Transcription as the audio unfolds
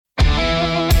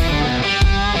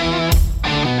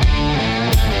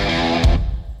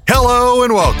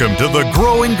Welcome to the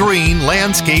Growing Green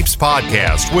Landscapes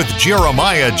Podcast with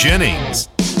Jeremiah Jennings.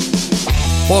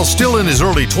 While still in his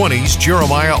early 20s,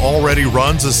 Jeremiah already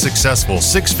runs a successful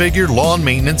six-figure lawn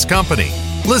maintenance company.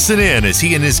 Listen in as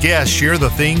he and his guests share the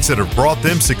things that have brought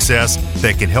them success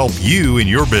that can help you in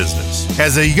your business.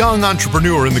 As a young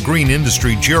entrepreneur in the green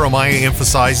industry, Jeremiah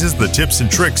emphasizes the tips and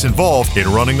tricks involved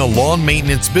in running a lawn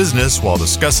maintenance business while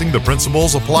discussing the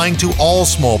principles applying to all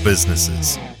small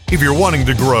businesses. If you're wanting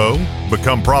to grow,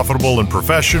 become profitable and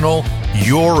professional,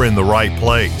 you're in the right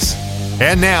place.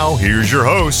 And now, here's your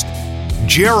host,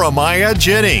 Jeremiah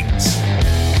Jennings.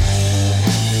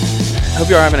 Hope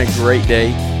you are having a great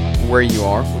day where you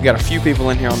are. We've got a few people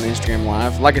in here on the Instagram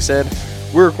Live. Like I said,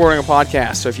 we're recording a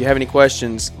podcast, so if you have any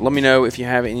questions, let me know if you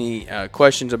have any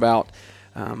questions about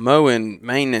mowing,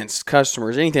 maintenance,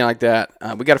 customers, anything like that.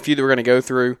 We got a few that we're going to go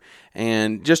through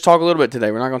and just talk a little bit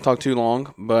today. We're not going to talk too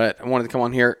long, but I wanted to come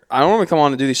on here. I don't want to come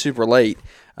on and do these super late.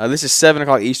 This is 7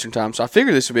 o'clock Eastern time, so I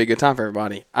figured this would be a good time for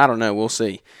everybody. I don't know. We'll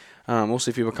see. We'll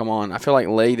see if people come on. I feel like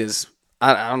late is...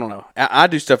 I don't know. I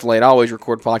do stuff late. I always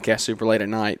record podcasts super late at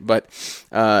night. But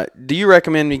do you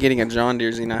recommend me getting a John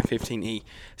Deere Z915E?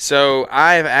 So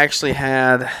I've actually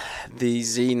had the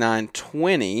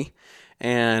Z920,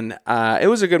 and it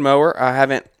was a good mower.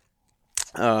 I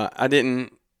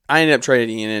ended up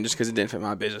trading it in just because it didn't fit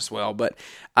my business well. But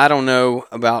I don't know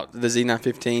about the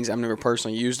Z915s. I've never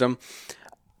personally used them.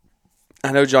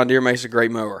 I know John Deere makes a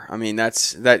great mower. I mean,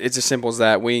 it's as simple as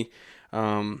that. It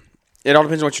all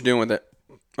depends on what you're doing with it.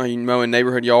 Are you mowing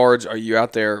neighborhood yards? Are you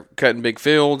out there cutting big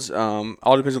fields?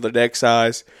 All depends on the deck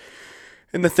size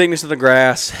and the thickness of the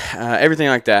grass, everything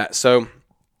like that. So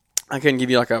I couldn't give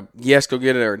you like a yes, go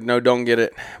get it, or no, don't get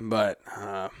it. But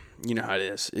you know how it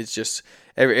is. It's just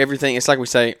everything. It's like we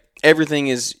say, everything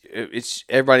is.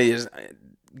 Everybody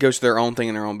goes to their own thing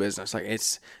in their own business. Like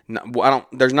it's not,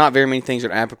 there's not very many things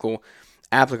that are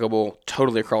applicable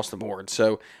totally across the board.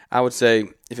 So I would say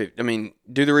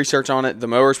do the research on it. The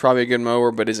mower is probably a good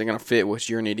mower, but is it going to fit what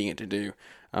you're needing it to do?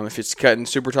 If it's cutting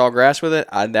super tall grass with it,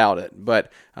 I doubt it.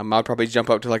 But I'd probably jump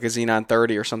up to like a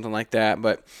Z930 or something like that.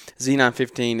 But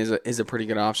Z915 is a pretty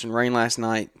good option. Rain last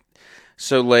night,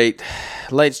 so late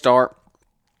start.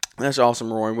 That's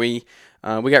awesome, Roy. We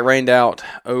got rained out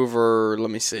over.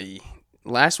 Let me see.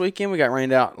 Last weekend we got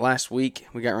rained out. Last week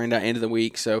we got rained out end of the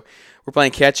week. So we're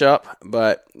playing catch up,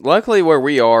 but luckily where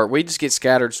we are, we just get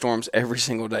scattered storms every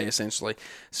single day essentially.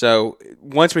 So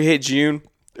once we hit June,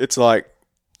 it's like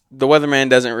the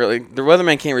weatherman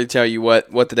can't really tell you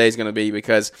what the day is going to be,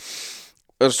 because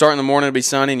it'll start in the morning, it'll be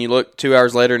sunny, and you look 2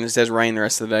 hours later and it says rain the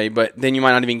rest of the day. But then you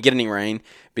might not even get any rain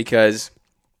because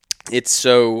it's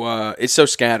so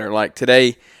scattered. Like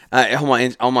today.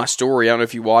 On my story, I don't know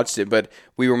if you watched it, but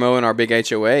we were mowing our big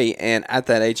HOA, and at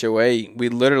that HOA, we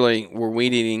literally were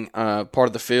weed eating part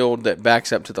of the field that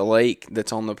backs up to the lake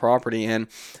that's on the property. And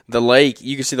the lake,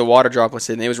 you could see the water droplets,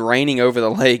 and it was raining over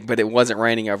the lake, but it wasn't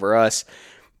raining over us.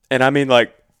 And I mean,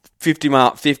 like 50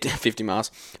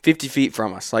 feet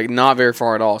from us, like not very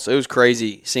far at all. So it was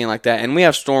crazy seeing like that. And we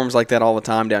have storms like that all the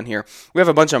time down here. We have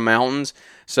a bunch of mountains,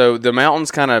 so the mountains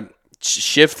kind of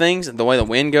shift things, the way the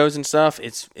wind goes and stuff.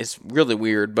 It's really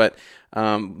weird, but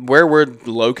where we're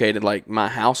located, like my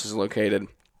house is located,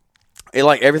 it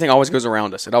like everything always goes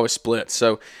around us. It always splits,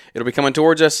 so it'll be coming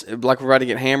towards us like we're about to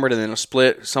get hammered, and then it'll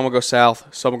split. Some will go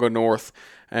south, some will go north,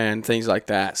 and things like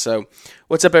that. So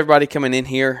what's up, everybody coming in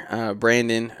here?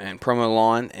 Brandon and Promo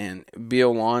Lawn and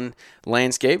Beal Lawn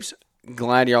Landscapes,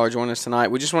 glad y'all are joining us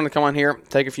tonight. We just wanted to come on here,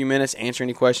 take a few minutes, answer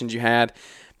any questions you had.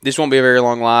 This won't be a very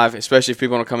long live, especially if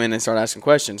people want to come in and start asking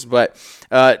questions. But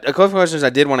a couple of questions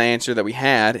I did want to answer that we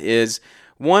had is,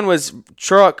 one was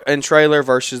truck and trailer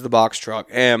versus the box truck.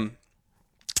 And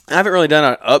I haven't really done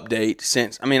an update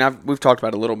since. We've talked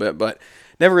about it a little bit, but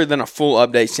never really done a full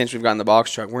update since we've gotten the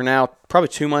box truck. We're now probably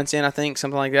 2 months in, I think,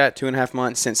 something like that, 2.5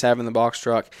 months since having the box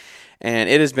truck. And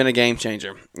it has been a game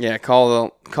changer. Yeah,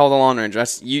 call the Lawn Ranger.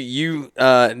 You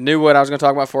knew what I was going to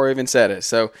talk about before I even said it.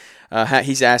 So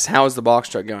he's asked, how is the box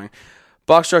truck going?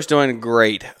 Box truck's doing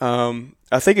great.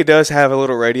 I think it does have a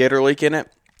little radiator leak in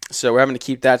it, so we're having to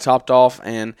keep that topped off.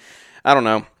 And I don't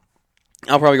know.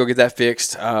 I'll probably go get that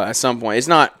fixed at some point. It's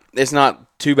not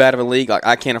too bad of a leak. Like,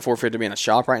 I can't afford for it to be in a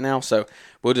shop right now, so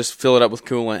we'll just fill it up with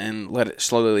coolant and let it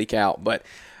slowly leak out. But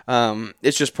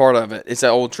it's just part of it. It's an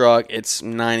old truck. It's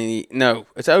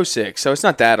it's 06, so it's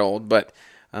not that old, but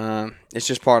it's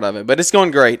just part of it. But it's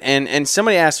going great. And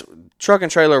somebody asked, truck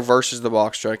and trailer versus the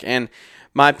box truck. And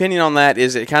my opinion on that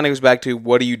is it kind of goes back to,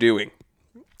 what are you doing?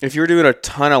 If you're doing a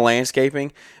ton of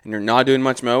landscaping and you're not doing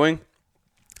much mowing,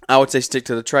 I would say stick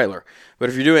to the trailer. But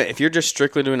if you're just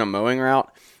strictly doing a mowing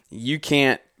route, you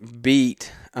can't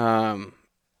beat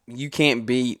you can't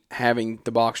beat having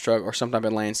the box truck or some type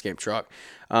of landscape truck.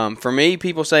 For me,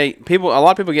 a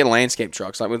lot of people get landscape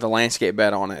trucks, like with the landscape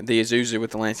bed on it, the Isuzu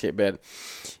with the landscape bed.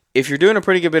 If you're doing a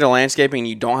pretty good bit of landscaping and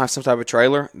you don't have some type of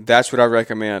trailer, that's what I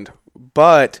recommend.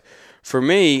 But for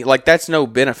me, like, that's no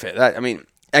benefit.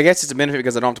 I guess it's a benefit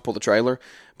because I don't have to pull the trailer.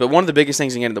 But one of the biggest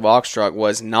things in getting the box truck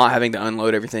was not having to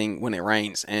unload everything when it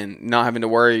rains and not having to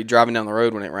worry driving down the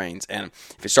road when it rains. And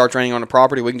if it starts raining on the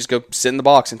property, we can just go sit in the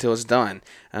box until it's done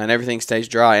and everything stays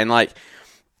dry. And, like,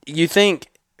 you think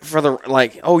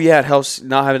it helps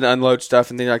not having to unload stuff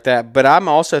and things like that. But I'm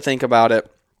also think about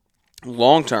it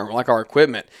long term, like our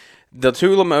equipment. The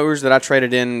two mowers that I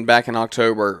traded in back in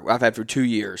October, I've had for 2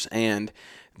 years, and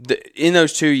in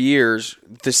those 2 years,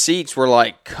 the seats were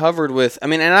like covered with. I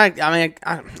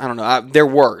don't know. They're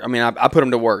work. I put them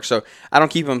to work, so I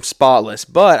don't keep them spotless,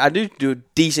 but I do a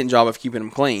decent job of keeping them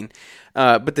clean.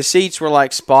 But the seats were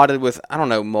like spotted with, I don't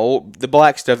know, mold, the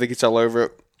black stuff that gets all over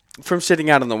it from sitting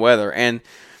out in the weather, and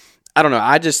I don't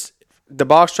know. The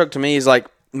box truck to me is like,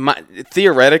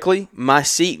 theoretically, my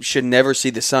seat should never see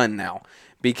the sun now,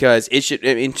 because it should,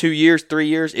 in 2 years, 3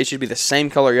 years, it should be the same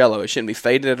color yellow. It shouldn't be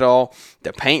faded at all.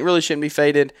 The paint really shouldn't be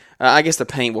faded. I guess the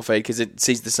paint will fade because it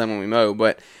sees the sun when we mow,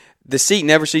 but the seat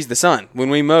never sees the sun. When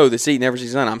we mow, the seat never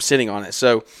sees the sun. I'm sitting on it.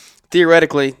 So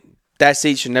theoretically, that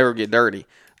seat should never get dirty.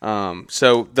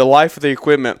 So the life of the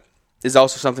equipment is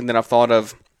also something that I've thought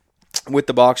of with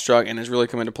the box truck and has really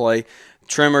come into play.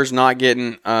 Trimmers not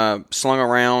getting slung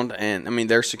around, and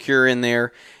they're secure in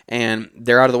there, and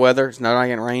they're out of the weather. It's not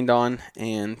getting rained on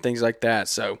and things like that.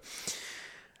 So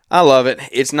I love it.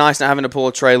 It's nice not having to pull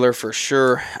a trailer for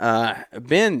sure.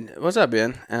 Ben, what's up,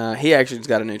 Ben? He actually's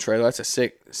got a new trailer. That's a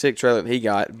sick trailer that he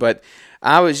got. But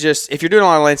if you're doing a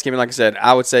lot of landscaping, like I said,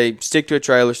 I would say stick to a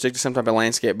trailer, stick to some type of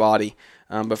landscape body.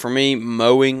 But for me,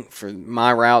 mowing for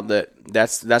my route,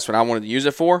 that's what I wanted to use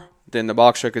it for. Then the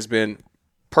box truck has been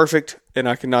perfect, and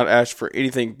I could not ask for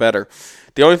anything better.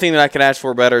 The only thing that I could ask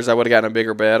for better is I would have gotten a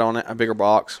bigger bed on it, a bigger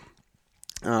box.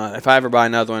 If I ever buy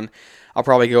another one, I'll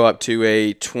probably go up to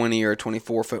a 20 or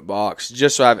 24-foot box,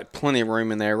 just so I have plenty of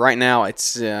room in there. Right now,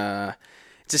 it's a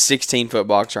 16-foot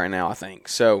box right now, I think.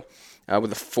 So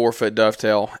with a 4-foot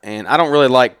dovetail, and I don't really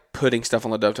like putting stuff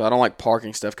on the dovetail. I don't like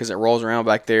parking stuff because it rolls around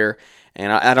back there,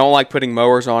 and I don't like putting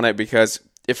mowers on it because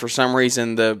if for some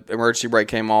reason the emergency brake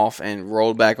came off and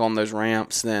rolled back on those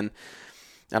ramps, then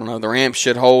I don't know, the ramps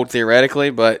should hold theoretically,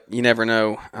 but you never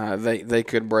know. They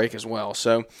could break as well.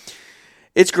 So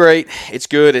it's great. It's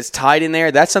good. It's tight in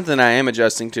there. That's something I am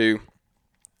adjusting to,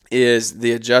 is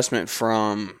the adjustment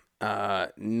from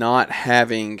not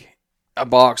having a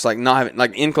box, like not having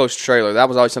like enclosed trailer. That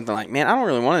was always something like, man, I don't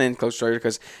really want an enclosed trailer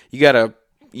because you gotta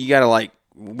like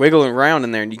wiggle around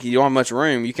in there, and you don't have much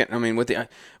room. You can,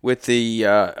 with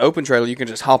the open trailer, you can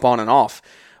just hop on and off.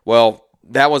 Well,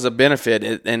 that was a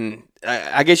benefit, and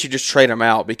I guess you just trade them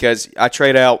out, because I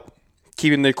trade out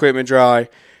keeping the equipment dry,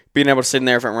 being able to sit in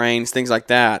there if it rains, things like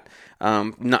that.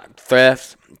 Not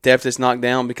theft is knocked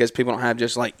down because people don't have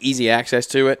just like easy access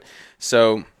to it.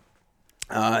 So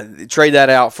trade that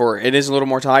out for, it is a little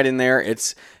more tight in there.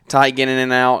 It's tight getting in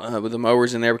and out with the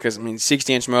mowers in there because,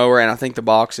 60-inch mower, and I think the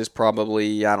box is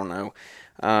probably, 8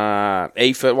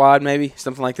 foot wide maybe,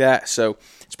 something like that. So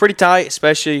it's pretty tight,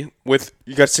 especially with,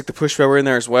 you got to stick the push mower in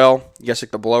there as well. You got to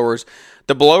stick the blowers.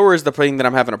 The blower is the thing that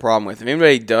I'm having a problem with. If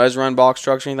anybody does run box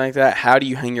trucks or anything like that, how do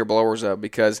you hang your blowers up?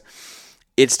 Because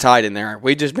it's tight in there.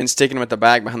 We've just been sticking them at the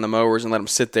back behind the mowers and let them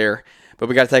sit there. But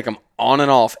we got to take them on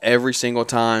and off every single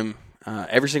time.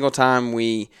 Every single time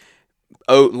we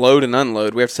load and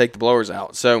unload, we have to take the blowers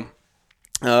out. So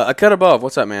a cut above.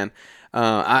 What's up, man?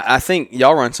 I think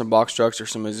y'all run some box trucks or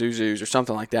some Isuzus or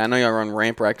something like that. I know y'all run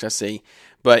ramp racks, I see.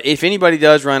 But if anybody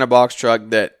does run a box truck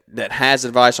that has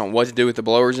advice on what to do with the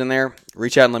blowers in there,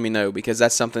 reach out and let me know, because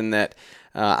that's something that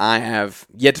I have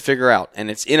yet to figure out, and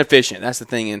it's inefficient. That's the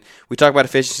thing, and we talk about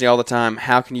efficiency all the time.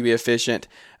 How can you be efficient?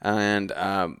 And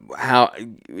how,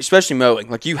 especially mowing,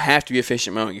 like you have to be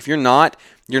efficient mowing. If you're not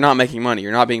making money.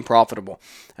 You're not being profitable.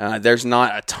 There's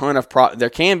not a ton of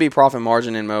there can be profit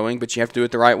margin in mowing, but you have to do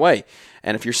it the right way.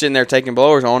 And if you're sitting there taking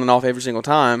blowers on and off every single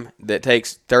time, that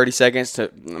takes 30 seconds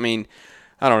to,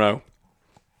 I don't know.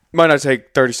 Might not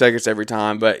take 30 seconds every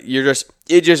time, but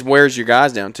it just wears your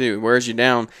guys down too. It wears you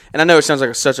down. And I know it sounds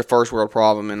like such a first world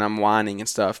problem, and I'm whining and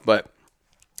stuff, but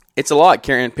it's a lot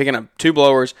picking up 2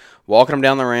 blowers, walking them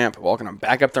down the ramp, walking them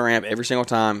back up the ramp every single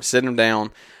time, sitting them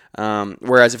down.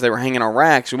 Whereas if they were hanging on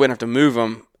racks, we wouldn't have to move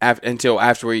them until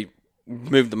after we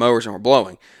moved the mowers and we're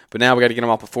blowing. But now we got to get them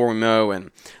off before we mow.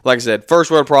 And like I said,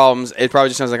 first world problems. It probably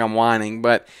just sounds like I'm whining,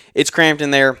 but it's cramped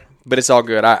in there. but it's all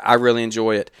good. I really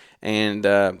enjoy it and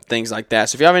things like that.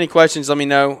 So if you have any questions, let me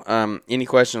know. Any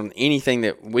question on anything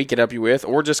that we could help you with,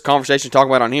 or just conversation to talk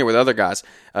about on here with other guys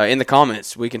in the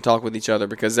comments. We can talk with each other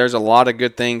because there's a lot of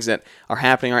good things that are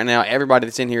happening right now. Everybody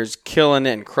that's in here is killing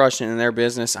it and crushing it in their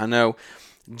business. I know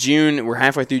we're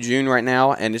halfway through June right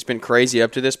now, and it's been crazy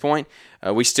up to this point.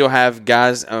 We still have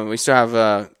guys,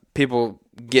 people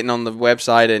getting on the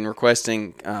website and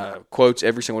requesting quotes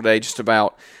every single day, just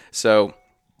about. So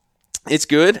it's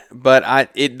good,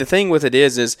 but the thing with it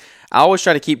is I always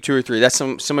try to keep 2 or 3. That's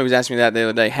somebody was asking me that the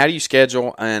other day. How do you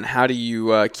schedule and how do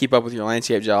you keep up with your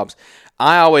landscape jobs?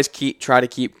 I always try to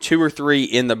keep 2 or 3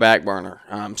 in the back burner.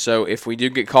 So if we do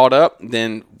get caught up,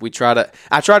 then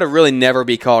I try to really never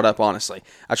be caught up, honestly.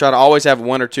 I try to always have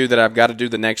 1 or 2 that I've got to do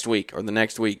the next week or the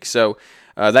next week. So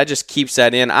that just keeps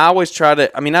that in. I always try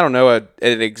to, I don't know an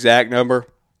exact number,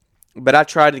 but I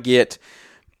try to get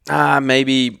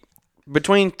maybe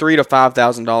between $3,000 to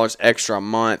 $5,000 extra a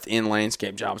month in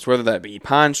landscape jobs, whether that be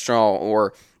pine straw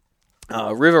or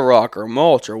river rock or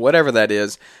mulch or whatever that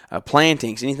is,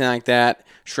 plantings, anything like that.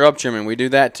 Shrub trimming, we do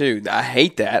that too. I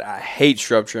hate that. I hate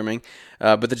shrub trimming.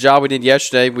 But the job we did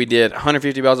yesterday, we did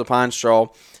 150 bales of pine straw,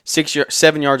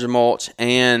 7 yards of mulch,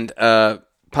 and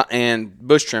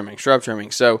bush trimming, shrub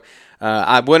trimming. So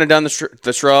I wouldn't have done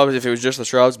the shrubs if it was just the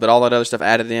shrubs, but all that other stuff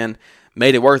added in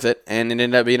made it worth it, and it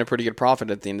ended up being a pretty good profit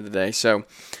at the end of the day. So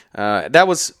that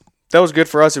was good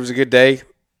for us. It was a good day.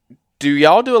 Do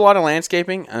y'all do a lot of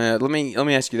landscaping? Let me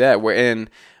ask you that.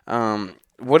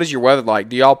 What is your weather like?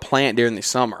 Do y'all plant during the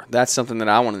summer? That's something that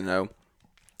I want to know.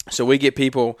 So we get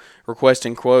people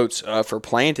requesting quotes for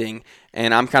planting,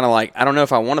 and I'm kind of like, I don't know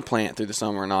if I want to plant through the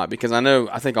summer or not, because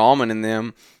I think almond and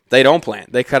them, they don't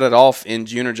plant. They cut it off in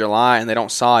June or July, and they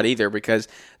don't saw it either because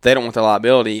they don't want the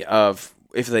liability of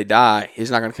if they die, it's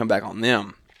not going to come back on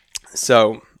them.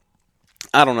 So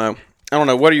I don't know.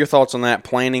 What are your thoughts on that,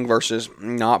 planting versus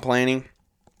not planting?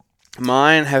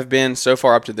 Mine have been so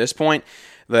far up to this point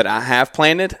that I have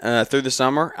planted through the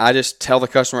summer. I just tell the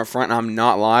customer up front I'm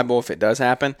not liable if it does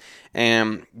happen,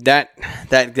 and that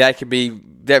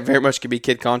very much could be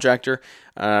kid contractor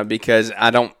because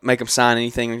I don't make them sign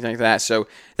anything like that. So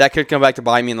that could come back to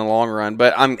bite me in the long run.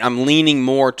 But I'm leaning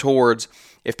more towards,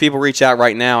 if people reach out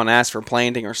right now and ask for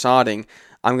planting or sodding,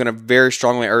 I'm going to very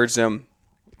strongly urge them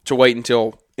to wait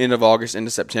until end of August, into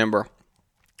September,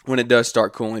 when it does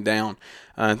start cooling down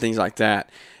and things like that.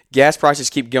 Gas prices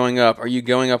keep going up. Are you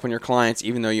going up on your clients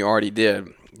even though you already did?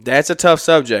 That's a tough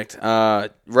subject.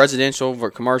 Residential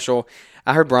or commercial.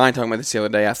 I heard Brian talking about this the other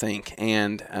day, I think,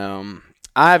 and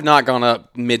I have not gone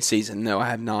up mid-season. No, I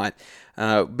have not.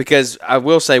 Because I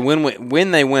will say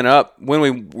when they went up, when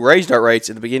we raised our rates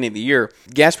at the beginning of the year,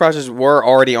 gas prices were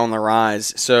already on the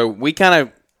rise. So we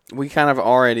kind of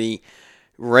already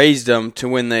raised them to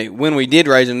when we did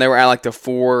raise them, they were at like the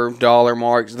 $4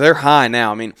 marks. They're high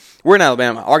now. I mean, we're in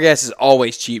Alabama. Our gas is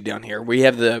always cheap down here. We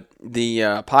have the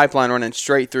pipeline running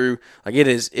straight through. Like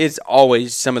it's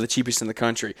always some of the cheapest in the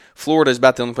country. Florida is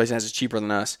about the only place that has it cheaper than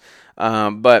us.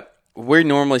 But we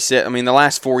normally sit. I mean, the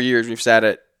last 4 years we've sat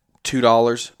at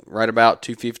 $2, right about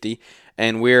 $2.50,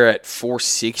 and we're at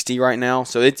 $4.60 right now.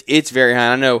 So it's very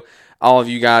high. I know all of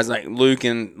you guys like Luke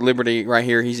and Liberty right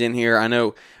here. He's in here. I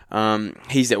know.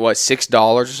 He's at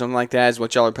 $6 or something like that is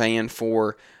what y'all are paying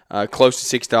for, close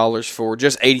to $6 for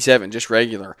just 87, just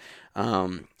regular.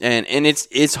 And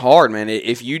it's hard, man.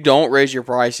 If you don't raise your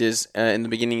prices in the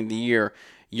beginning of the year,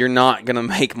 you're not going to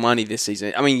make money this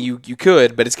season. I mean, you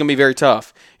could, but it's going to be very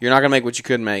tough. You're not going to make what you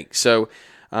could make. So,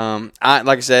 like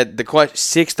I said, the question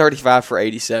 $6.35 for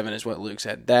 87 is what Luke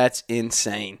said. That's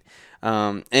insane.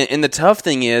 And the tough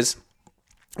thing is,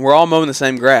 we're all mowing the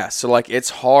same grass. So like it's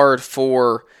hard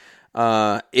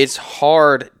to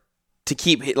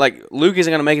keep, like, Luke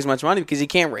isn't going to make as much money because he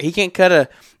can't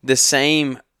cut the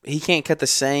same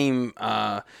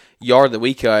yard that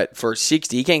we cut for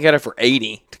 60. He can't cut it for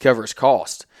 80 to cover his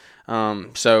cost.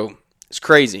 So it's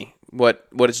crazy what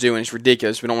it's doing. It's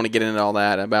ridiculous. We don't want to get into all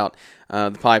that about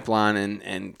the pipeline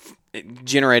and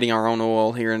generating our own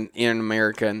oil here in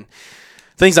America and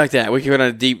things like that. We could go on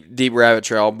a deep rabbit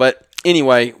trail. But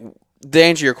anyway, to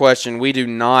answer your question, we do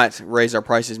not raise our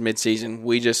prices mid-season.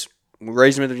 We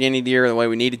raise them at the beginning of the year the way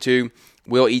we needed to.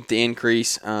 We'll eat the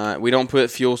increase. We don't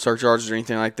put fuel surcharges or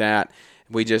anything like that.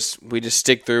 We just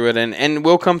stick through it, and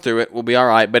we'll come through it. We'll be all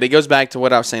right. But it goes back to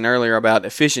what I was saying earlier about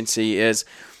efficiency is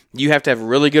you have to have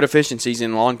really good efficiencies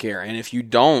in lawn care. And if you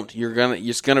don't, you're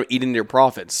just gonna eat into your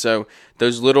profits. So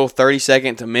those little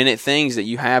 30-second to minute things that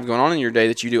you have going on in your day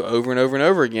that you do over and over and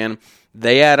over again,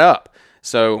 they add up.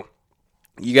 So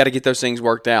you got to get those things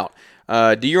worked out.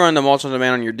 Do you run the mulch on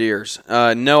demand on your Deeres?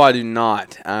 No, I do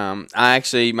not.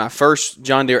 My first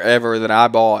John Deere ever that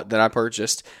I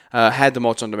purchased, had the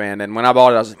mulch on demand. And when I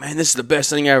bought it, I was like, man, this is the best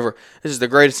thing ever. This is the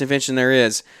greatest invention there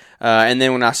is. And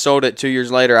then when I sold it 2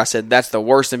 years later, I said, that's the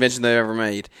worst invention they've ever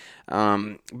made.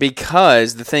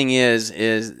 Because the thing is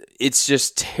it's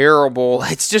just terrible.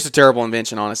 It's just a terrible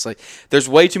invention, honestly. There's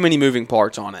way too many moving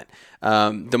parts on it.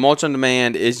 The mulch on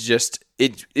demand is just,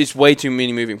 it's way too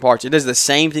many moving parts. It does the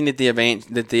same thing that the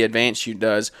advanced chute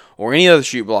does, or any other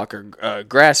chute blocker,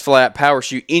 grass flat, power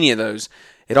chute, any of those.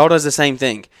 It all does the same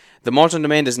thing. The mulch on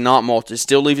demand does not mulch. It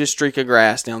still leaves a streak of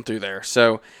grass down through there.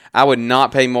 So I would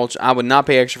not pay mulch. I would not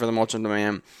pay extra for the mulch on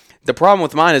demand. The problem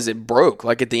with mine is it broke.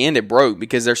 Like at the end, it broke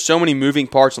because there's so many moving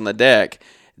parts on the deck.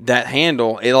 That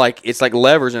handle, it's like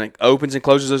levers, and it opens and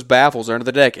closes those baffles under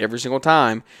the deck every single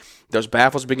time. Those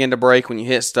baffles begin to break when you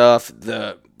hit stuff.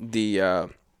 The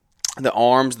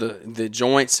arms, the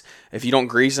joints, if you don't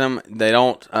grease them, they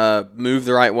don't move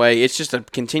the right way. It's just a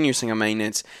continuous thing of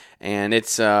maintenance, and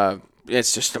it's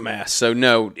just a mess. So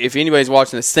no, if anybody's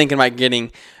watching this thinking about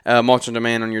getting mulch on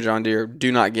demand on your John Deere,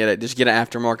 do not get it. Just get an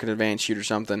aftermarket advanced chute or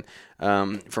something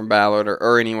from Ballard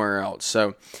or anywhere else.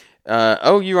 So.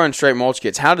 You run straight mulch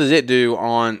kits. How does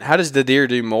the Deere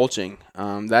do mulching?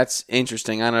 That's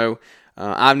interesting. I know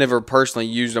I've never personally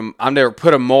used them. I've never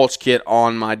put a mulch kit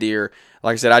on my Deere.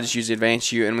 Like I said, I just use the advanced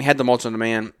chute, and we had the mulch on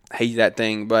demand. Hate that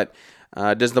thing, but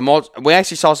does the mulch? We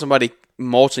actually saw somebody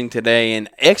mulching today, and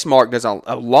Exmark does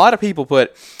a lot of people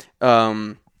put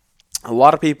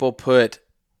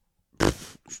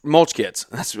mulch kits.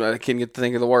 That's what I can't get to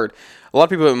think of the word. A lot of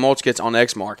people put mulch kits on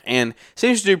Exmark, and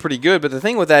seems to do pretty good. But the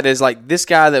thing with that is, like, this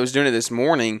guy that was doing it this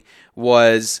morning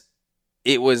and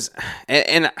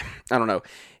I don't know.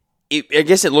 I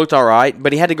guess it looked all right,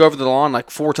 but he had to go over the lawn like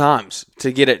 4 times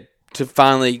to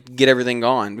finally get everything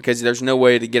gone because there's no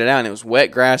way to get it out. And it was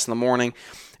wet grass in the morning.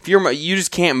 You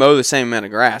just can't mow the same amount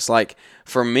of grass. Like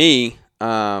for me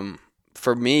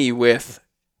with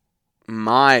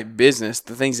my business,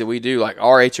 the things that we do, like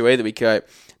our HOA that we cut,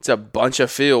 it's a bunch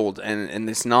of field, and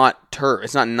it's not turf.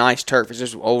 It's not nice turf. It's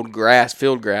just old grass,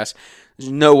 field grass.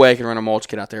 There's no way I can run a mulch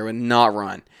kit out there. It would not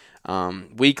run.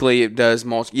 Weekly, it does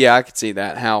mulch. Yeah, I could see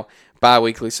that. How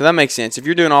bi-weekly. So that makes sense. If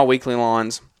you're doing all weekly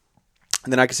lawns,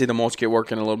 then I can see the mulch kit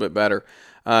working a little bit better.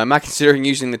 Am I considering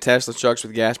using the Tesla trucks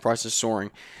with gas prices soaring?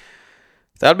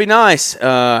 That would be nice.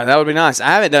 I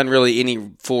haven't done really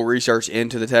any full research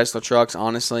into the Tesla trucks,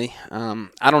 honestly.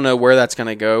 I don't know where that's going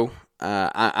to go.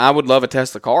 I would love a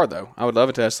Tesla car, though. I would love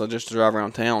a Tesla just to drive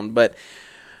around town. But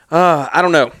I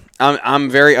don't know. I'm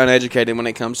very uneducated when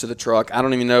it comes to the truck. I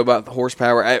don't even know about the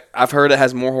horsepower. I've heard it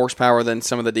has more horsepower than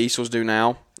some of the diesels do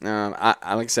now. Like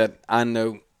I said, I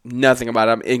know nothing about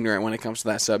it. I'm ignorant when it comes to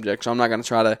that subject, so I'm not going to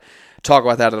try to talk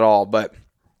about that at all. But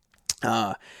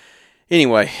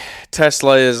anyway,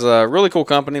 Tesla is a really cool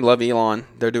company. Love Elon.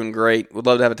 They're doing great. Would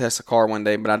love to have a Tesla car one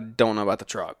day, but I don't know about the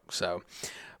truck. So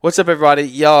what's up, everybody?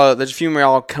 Y'all, there's a few more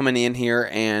y'all coming in here,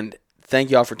 and thank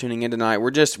y'all for tuning in tonight.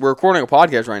 We're recording a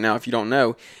podcast right now, if you don't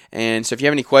know. And so if you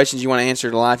have any questions you want to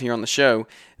answer live here on the show,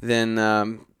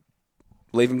 then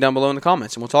leave them down below in the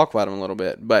comments, and we'll talk about them a little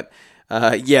bit. But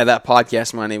that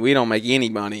podcast money, we don't make any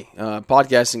money.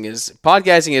 Podcasting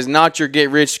is not your get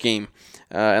rich scheme,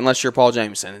 unless you're Paul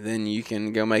Jameson. Then you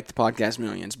can go make the podcast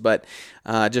millions. But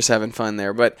just having fun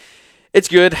there. But it's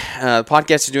good. The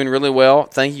podcast is doing really well.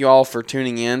 Thank you all for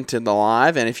tuning in to the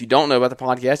live. And if you don't know about the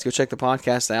podcast, go check the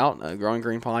podcast out, Growing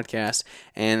Green Podcast.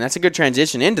 And that's a good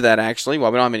transition into that, actually.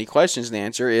 While we don't have any questions to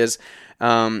answer, is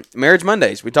Marriage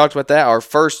Mondays. We talked about that. Our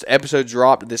first episode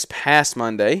dropped this past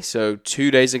Monday. So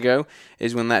 2 days ago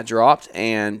is when that dropped.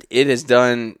 And it has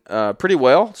done pretty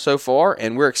well so far.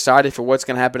 And we're excited for what's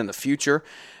going to happen in the future.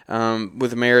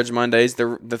 With Marriage Mondays,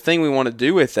 the thing we want to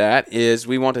do with that is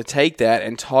we want to take that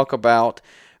and talk about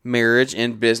marriage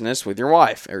and business with your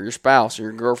wife or your spouse or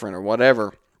your girlfriend or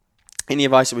whatever. Any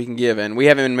advice that we can give. And we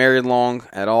haven't been married long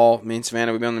at all. Me and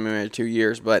Savannah, we've been married 2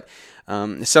 years, but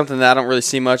it's something that I don't really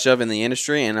see much of in the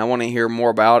industry, and I want to hear more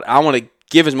about. I want to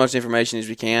give as much information as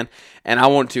we can, and I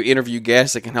want to interview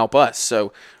guests that can help us.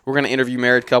 So we're going to interview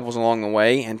married couples along the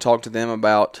way and talk to them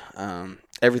about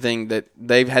everything that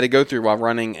they've had to go through while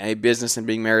running a business and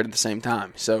being married at the same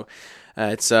time. So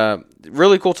it's a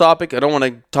really cool topic. I don't want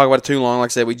to talk about it too long.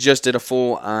 Like I said, we just did a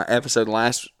full episode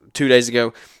 2 days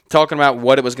ago talking about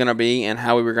what it was going to be and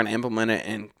how we were going to implement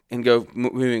it and go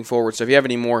moving forward. So if you have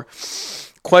any more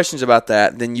questions about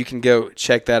that, then you can go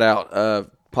check that out.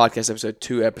 Podcast episode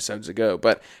 2 episodes ago.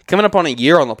 But coming up on a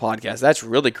year on the podcast, that's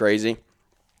really crazy.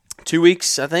 2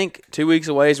 weeks, I think. 2 weeks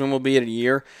away is when we'll be at a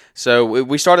year. So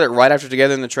we started it right after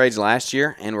Together in the Trades last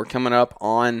year, and we're coming up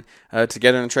on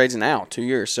Together in the Trades now, 2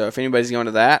 years. So if anybody's going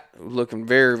to that, looking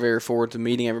very, very forward to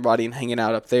meeting everybody and hanging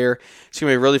out up there. It's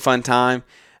going to be a really fun time,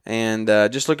 and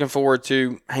just looking forward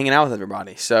to hanging out with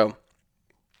everybody. So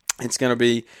it's going to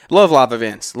be, love live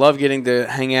events. Love getting to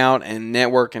hang out and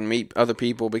network and meet other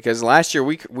people, because last year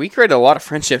we created a lot of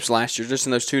friendships last year just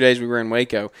in those 2 days we were in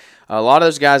Waco. A lot of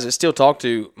those guys that still talk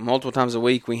to multiple times a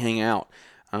week, we hang out.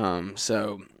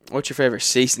 So what's your favorite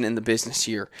season in the business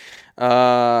year?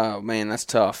 Man, that's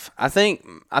tough. I think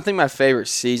my favorite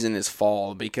season is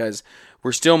fall, because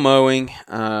we're still mowing,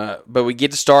 but we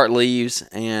get to start leaves,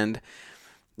 and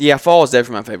yeah, fall is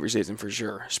definitely my favorite season for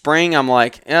sure. Spring, I'm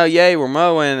like, oh yay, we're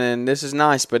mowing and this is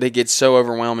nice, but it gets so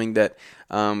overwhelming that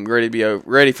I'm ready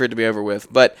for it to be over with.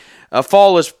 But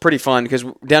fall is pretty fun, because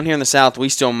down here in the South we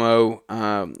still mow,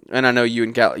 and I know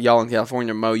y'all in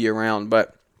California mow year round,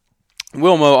 but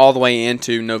we'll mow all the way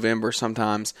into November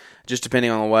sometimes, just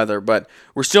depending on the weather. But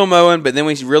we're still mowing, but then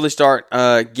we really start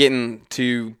getting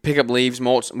to pick up leaves,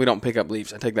 mulch. We don't pick up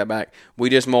leaves. I take that back. We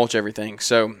just mulch everything.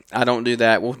 So I don't do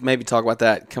that. We'll maybe talk about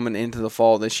that coming into the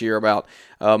fall this year, about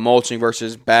mulching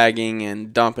versus bagging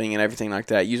and dumping and everything like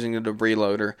that, using the debris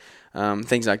loader,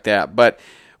 things like that. But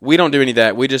we don't do any of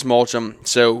that. We just mulch them.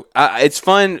 So it's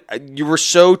fun. You were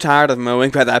so tired of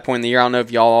mowing by that point in the year. I don't know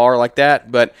if y'all are like that,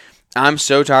 but I'm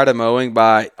so tired of mowing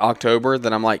by October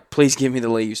that I'm like, please give me the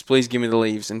leaves. Please give me the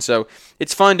leaves. And so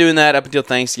it's fun doing that up until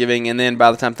Thanksgiving. And then by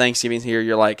the time Thanksgiving's here,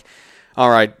 you're like, all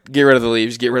right, get rid of the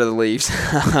leaves. Get rid of the leaves.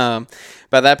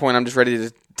 By that point, I'm just ready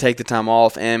to take the time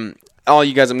off. And all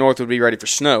you guys up north would be ready for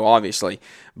snow, obviously.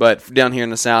 But down here in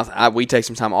the South, we take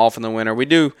some time off in the winter. We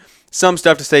do some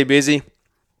stuff to stay busy.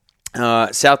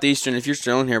 Southeastern, if you're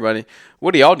still in here, buddy,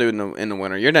 what do y'all do in the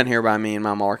winter? You're down here by me in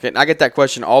my market. I get that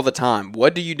question all the time.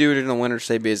 What do you do in the winter to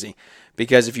stay busy?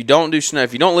 Because if you don't do snow,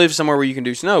 if you don't live somewhere where you can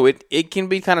do snow, it can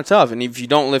be kind of tough. And if you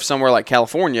don't live somewhere like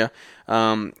California,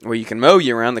 where you can mow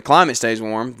year round, the climate stays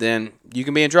warm, then you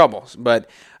can be in trouble. But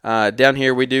down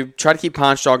here, we do try to keep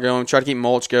pine straw going, try to keep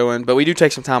mulch going, but we do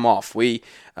take some time off.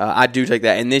 I do take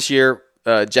that. And this year,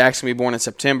 Jack's gonna be born in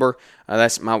September.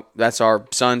 That's our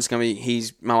son's gonna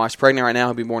be. My wife's pregnant right now.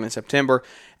 He'll be born in September,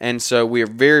 and so we are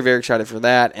very, very excited for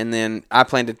that. And then I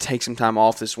plan to take some time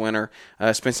off this winter,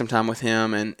 spend some time with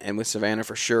him and with Savannah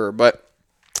for sure. But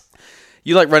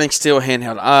you like running still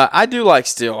handheld? I do like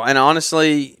still, and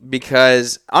honestly,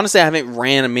 I haven't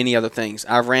ran many other things.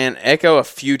 I've ran Echo a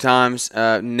few times,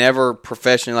 never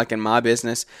professionally like in my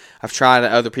business. I've tried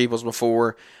other people's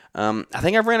before. I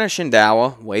think I've ran a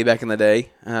Shindawa way back in the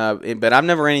day, but I've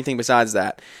never ran anything besides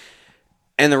that.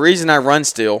 And the reason I run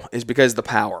still is because of the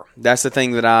power. That's the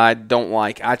thing that I don't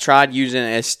like. I tried using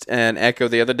an Echo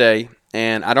the other day,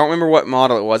 and I don't remember what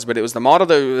model it was, but it was the model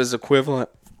that was equivalent,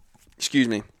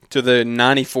 to the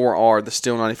 94R, the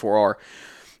Stihl 94R.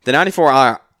 The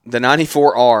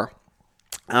 94R,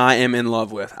 I am in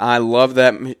love with. I love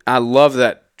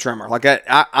that trimmer. Like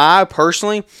I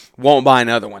personally won't buy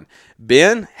another one.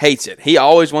 Ben hates it. He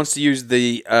always wants to use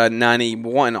the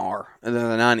 91R.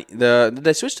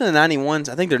 They switched to the 91s.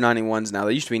 I think they're 91s now.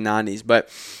 They used to be 90s, but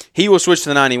he will switch to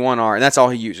the 91R, and that's all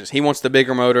he uses. He wants the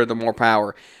bigger motor, the more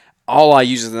power. All I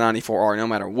use is the 94R, no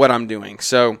matter what I'm doing.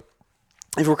 So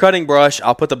if we're cutting brush,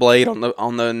 I'll put the blade on the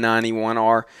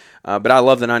 91R. But I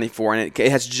love the 94, and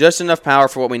it has just enough power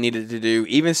for what we needed to do.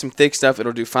 Even some thick stuff,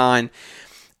 it'll do fine.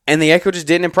 And the Echo just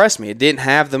didn't impress me. It didn't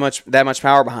have that much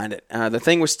power behind it. The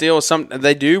thing was still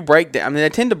they do break. I mean, they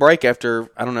tend to break after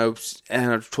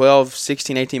 12,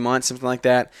 16, 18 months, something like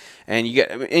that. And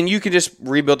you can just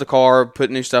rebuild the car,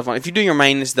 put new stuff on. If you do your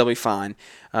maintenance, they'll be fine.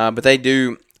 But they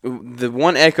do. The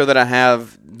one Echo that I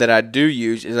have that I do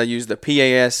use is I use the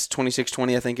PAS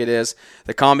 2620, I think it is,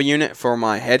 the combi unit for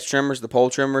my hedge trimmers, the pole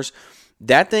trimmers.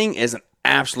 That thing is an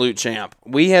absolute champ.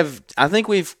 I think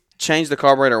we've changed the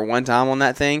carburetor one time on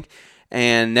that thing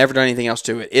and never done anything else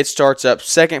to it. It starts up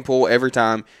second pull every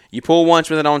time. You pull once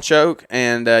with it on choke,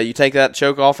 and you take that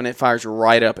choke off, and it fires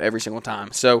right up every single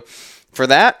time. So for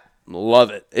that, love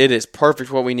it. It is perfect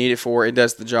for what we need it for. It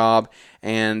does the job.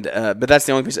 And but that's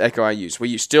the only piece of Echo I use. We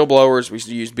use steel blowers. We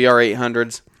use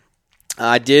BR800s.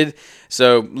 I did.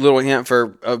 So little hint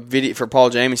for a video for Paul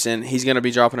Jamieson. He's going to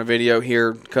be dropping a video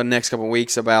here next couple of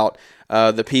weeks about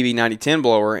the PB9010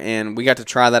 blower, and we got to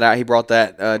try that out. He brought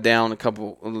that down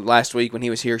last week when he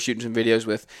was here shooting some videos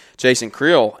with Jason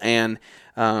Creel. And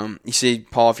you see,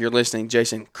 Paul, if you're listening,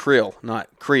 Jason Creel,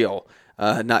 not Creole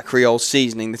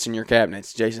seasoning that's in your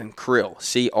cabinets. Jason Creel,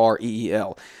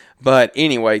 Creel. But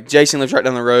anyway, Jason lives right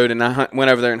down the road, and I went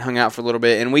over there and hung out for a little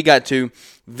bit, and we got to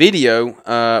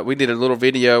video. We did a little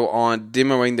video on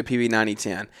demoing the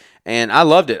PB9010, and I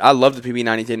loved it. I loved the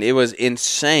PB9010. It was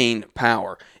insane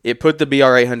power. It put the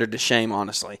BR800 to shame,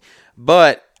 honestly.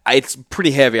 But it's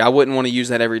pretty heavy. I wouldn't want to use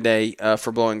that every day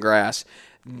for blowing grass.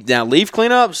 Now, leaf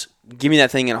cleanups, give me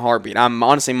that thing in a heartbeat. I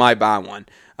honestly might buy one.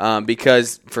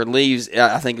 Because for leaves,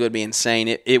 I think it would be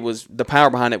insane. It was, the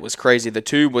power behind it was crazy. The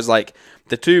tube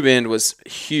end was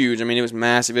huge. I mean, it was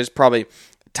massive. It was probably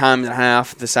time and a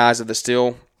half the size of the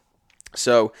still.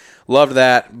 So loved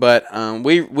that. But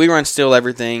we run still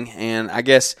everything, and I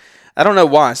guess I don't know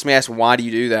why. Somebody asked, why do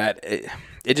you do that?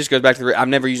 It just goes back to I've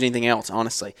never used anything else,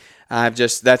 honestly.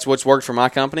 That's what's worked for my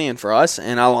company and for us,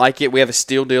 and I like it. We have a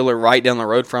steel dealer right down the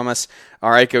road from us.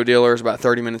 Our ACO dealer is about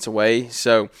 30 minutes away,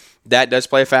 so that does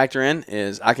play a factor in.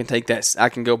 Is I can take that, I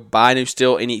can go buy new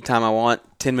steel anytime I want,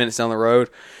 10 minutes down the road,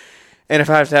 and if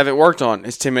I have to have it worked on,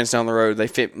 it's 10 minutes down the road.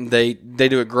 They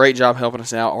do a great job helping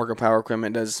us out. Argo Power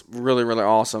Equipment does really, really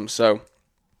awesome. So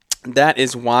that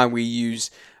is why we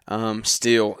use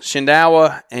steel.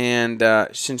 Shindaiwa and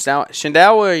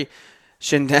Shindaiwa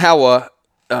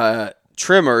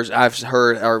trimmers, I've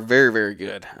heard, are very, very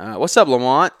good. What's up,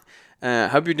 Lamont?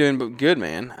 Hope you're doing good,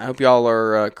 man. I hope y'all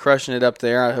are crushing it up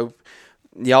there. I hope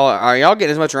y'all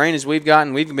getting as much rain as we've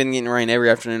gotten. We've been getting rain every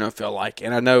afternoon, I feel like.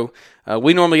 And I know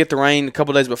we normally get the rain a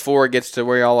couple days before it gets to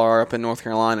where y'all are up in North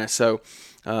Carolina. So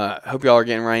hope y'all are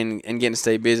getting rain and getting to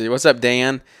stay busy. What's up,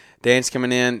 Dan? Dan's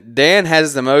coming in. Dan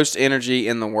has the most energy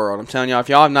in the world. I'm telling y'all, if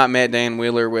y'all have not met Dan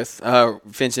Wheeler with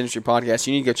Fence Industry Podcast,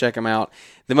 you need to go check him out.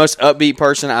 The most upbeat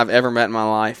person I've ever met in my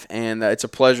life, and it's a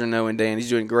pleasure knowing Dan. He's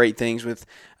doing great things with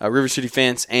River City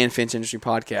Fence and Fence Industry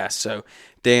Podcast. So,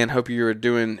 Dan, hope you're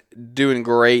doing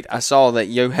great. I saw that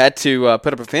you had to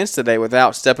put up a fence today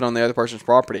without stepping on the other person's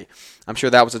property. I'm sure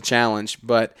that was a challenge,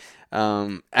 but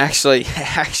actually,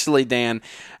 Dan,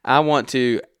 I want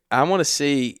to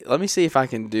see. Let me see if I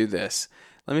can do this.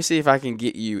 Let me see if I can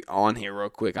get you on here real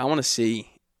quick. I want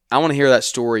to hear that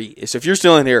story. So if you're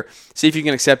still in here, see if you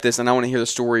can accept this, and I want to hear the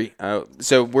story.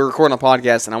 So we're recording a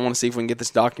podcast, and I want to see if we can get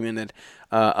this documented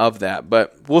of that.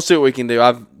 But we'll see what we can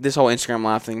do. This whole Instagram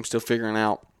Live thing I'm still figuring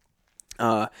out.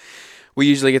 We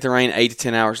usually get the rain 8 to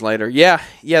 10 hours later. Yeah,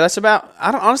 that's about.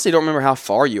 I honestly don't remember how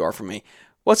far you are from me.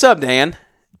 What's up, Dan?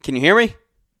 Can you hear me?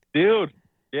 Dude,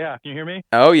 yeah, can you hear me?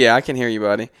 Oh, yeah, I can hear you,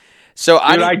 buddy. So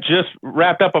I just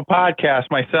wrapped up a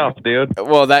podcast myself, dude.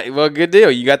 Well, good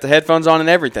deal. You got the headphones on and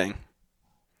everything.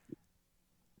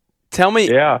 Tell me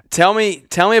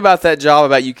about that job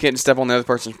about you couldn't step on the other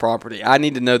person's property. I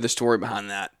need to know the story behind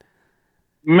that.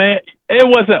 Man, it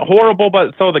wasn't horrible,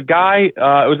 but so the guy, it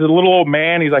was a little old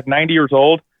man. He's like 90 years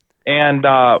old, and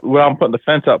what I'm putting the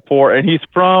fence up for, and he's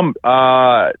from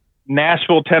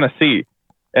Nashville, Tennessee,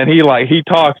 and he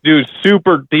talks, dude,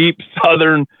 super deep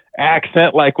Southern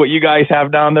accent like what you guys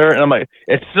have down there, and I'm like,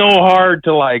 it's so hard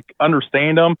to like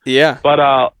understand them. Yeah.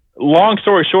 But long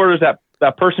story short is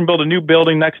that person built a new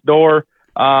building next door,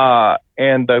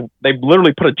 and they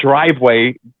literally put a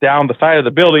driveway down the side of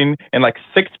the building, and like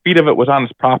 6 feet of it was on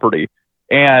his property.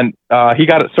 And he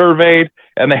got it surveyed,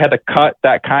 and they had to cut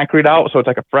that concrete out, so it's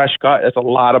like a fresh cut. It's a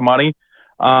lot of money.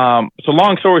 So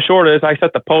long story short is I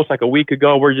set the post like a week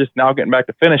ago. We're just now getting back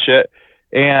to finish it,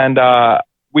 and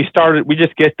we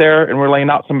just get there and we're laying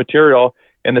out some material,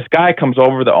 and this guy comes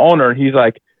over, the owner, and he's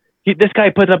like, this guy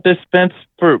put up this fence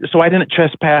so I didn't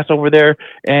trespass over there,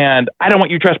 and I don't want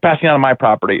you trespassing on my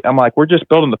property. I'm like, we're just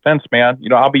building the fence, man.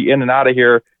 I'll be in and out of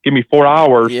here. Give me 4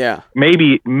 hours. Yeah.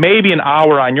 Maybe an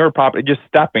hour on your property, just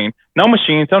stepping. No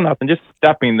machines, no nothing, just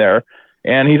stepping there.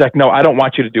 And he's like, no, I don't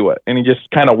want you to do it. And he just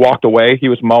kind of walked away. He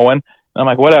was mowing. And I'm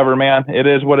like, whatever, man. It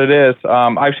is what it is.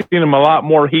 I've seen him a lot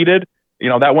more heated.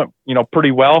 That went,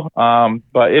 pretty well.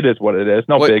 But it is what it is.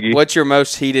 No biggie. What's your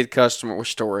most heated customer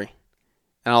story?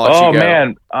 And I'll let you go.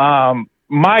 Man.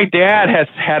 My dad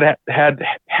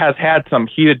has had some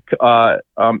heated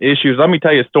issues. Let me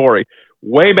tell you a story.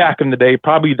 Way back in the day,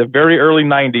 probably the very early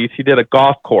 90s, he did a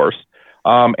golf course.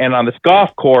 And on this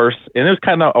golf course, and it was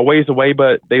kind of a ways away,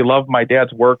 but they loved my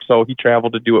dad's work, so he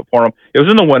traveled to do it for him. It was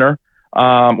in the winter,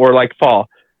 or like fall.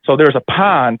 So there's a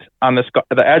pond on the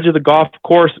edge of the golf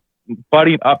course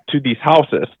butting up to these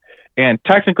houses. And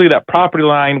technically that property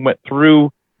line went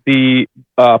through the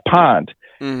pond.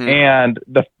 Mm-hmm. And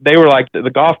they were like, the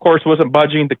golf course wasn't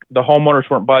budging. The homeowners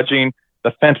weren't budging.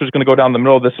 The fence was going to go down the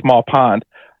middle of this small pond.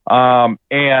 So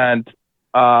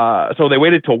they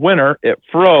waited till winter. It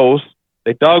froze.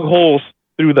 They dug holes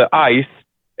through the ice,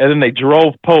 and then they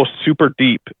drove posts super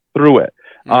deep through it.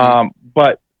 Mm-hmm.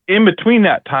 But in between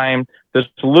that time, this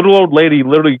little old lady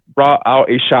literally brought out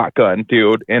a shotgun,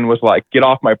 dude, and was like, "Get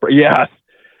off my yes,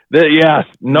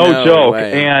 no joke."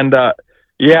 Way. And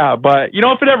yeah, but you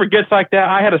know, if it ever gets like that,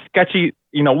 I had a sketchy.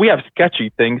 You know, we have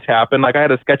sketchy things happen. Like I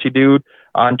had a sketchy dude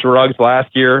on drugs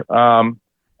last year.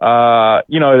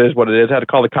 You know, it is what it is. I had to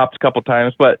call the cops a couple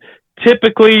times, but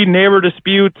typically neighbor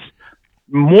disputes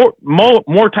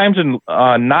more times than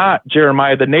not,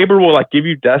 Jeremiah, the neighbor will like give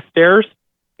you death stares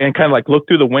and kind of like look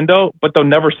through the window, but they'll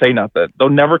never say nothing. They'll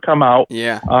never come out.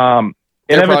 Yeah. And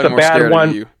if it's a bad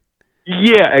one,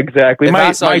 yeah, exactly. If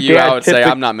I saw you, I would say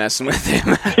I'm not messing with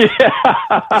him.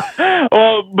 Yeah.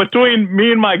 Well, between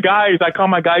me and my guys, I call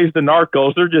my guys the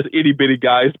narcos. They're just itty bitty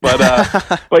guys, but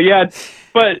yeah,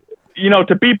 but you know,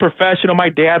 to be professional, my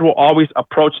dad will always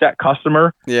approach that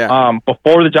customer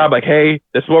before the job, like, "Hey,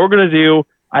 this is what we're going to do.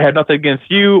 I have nothing against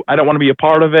you. I don't want to be a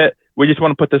part of it. We just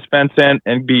want to put this fence in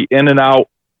and be in and out."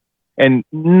 And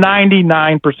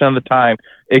 99% of the time,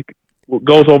 it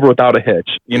goes over without a hitch.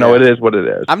 You know, it is what it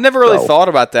is. I've never really thought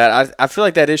about that. I feel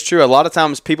like that is true. A lot of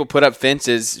times people put up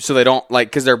fences so they don't, like,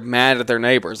 because they're mad at their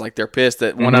neighbors. Like, they're pissed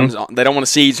that one of them's, they don't want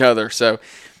to see each other. So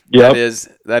that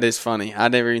is funny. I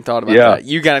never even thought about that.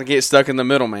 You got to get stuck in the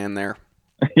middle, man, there.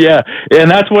 Yeah,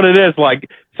 and that's what it is. Like,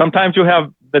 sometimes you'll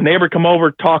have the neighbor come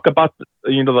over, talk about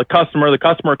the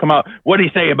customer come out, "What do you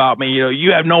say about me? You know,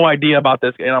 you have no idea about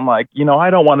this." And I'm like, I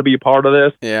don't want to be a part of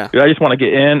this. Yeah. I just want to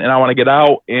get in and I want to get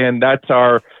out. And that's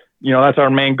our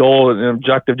main goal and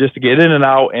objective, just to get in and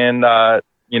out and,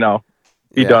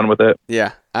 be done with it.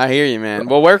 Yeah. I hear you, man.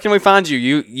 Well, where can we find you?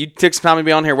 You took some time to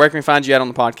be on here. Where can we find you at on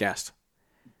the podcast?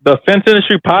 The Fence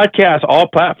Industry Podcast, all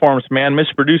platforms, man.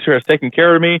 Mr. Producer has taken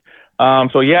care of me.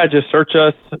 So yeah, just search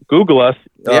us, Google us,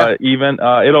 even,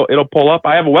 it'll pull up.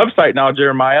 I have a website now,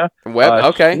 Jeremiah.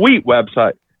 Okay. Sweet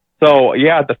website. So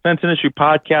yeah, the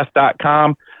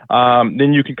fenceindustrypodcast.com.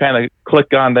 Then you can kind of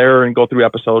click on there and go through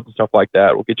episodes and stuff like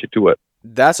that. We'll get you to it.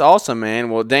 That's awesome,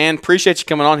 man. Well, Dan, appreciate you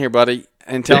coming on here, buddy,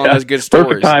 and telling us good stories.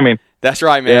 Perfect timing. That's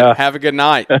right, man. Yeah. Have a good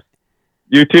night.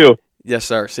 You too. Yes,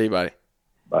 sir. See you, buddy.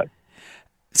 Bye.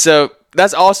 So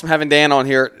that's awesome having Dan on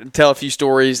here to tell a few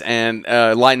stories and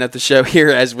lighten up the show here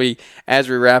as we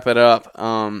wrap it up.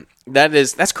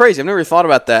 That's crazy. I've never thought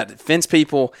about that. Fence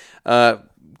people kind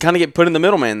of get put in the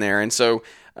middleman there, and so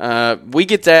we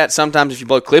get that sometimes. If you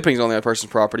blow clippings on the other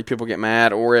person's property, people get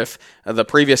mad, or if the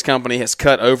previous company has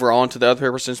cut over onto the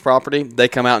other person's property, they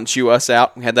come out and chew us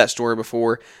out. We had that story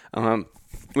before.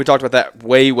 We talked about that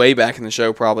way back in the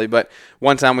show probably, but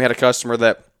one time we had a customer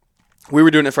that we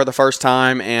were doing it for the first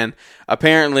time, and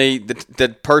apparently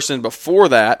the person before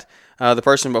that,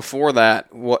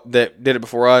 that did it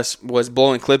before us, was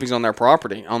blowing clippings on their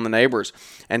property, on the neighbors.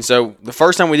 And so the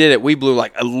first time we did it, we blew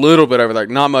like a little bit over there,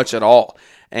 not much at all.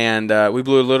 And we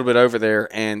blew a little bit over there,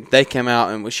 and they came out,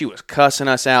 and she was cussing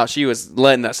us out. She was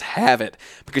letting us have it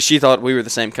because she thought we were the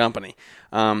same company.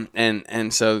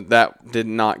 And so that did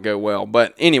not go well.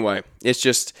 But anyway, it's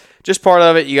just part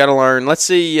of it. You got to learn. Let's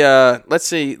see.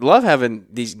 Love having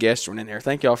these guests joining here.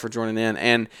 Thank y'all for joining in,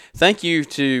 and thank you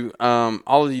to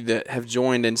all of you that have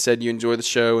joined and said you enjoy the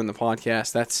show and the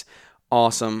podcast. That's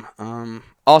awesome.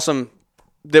 Awesome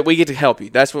that we get to help you.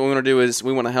 That's what we want to do. Is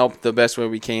we want to help the best way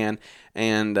we can.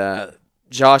 And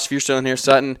Josh, if you're still in here,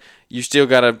 Sutton, you still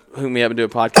got to hook me up and do a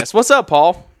podcast. What's up,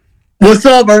 Paul? What's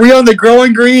up? Are we on the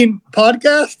Growing Green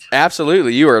podcast?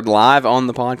 Absolutely. You are live on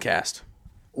the podcast.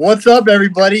 What's up,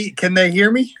 everybody? Can they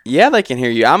hear me? Yeah, they can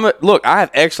hear you. Look, I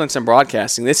have excellence in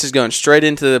broadcasting. This is going straight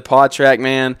into the pod track,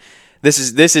 man. This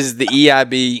is the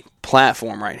EIB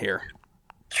platform right here.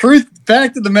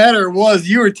 Fact of the matter was,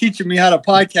 you were teaching me how to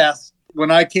podcast when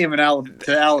I came to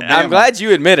Alabama. I'm glad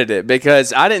you admitted it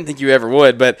because I didn't think you ever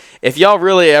would. But if y'all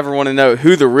really ever want to know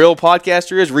who the real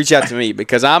podcaster is, reach out to me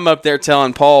because I'm up there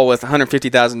telling Paul with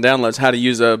 150,000 downloads how to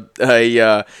use a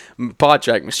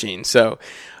PodTrack machine. So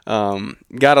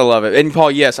gotta love it. And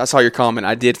Paul, yes, I saw your comment.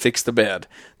 I did fix the bed.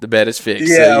 The bed is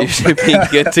fixed. Yeah. So you should be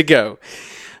good to go.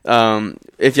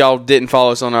 If y'all didn't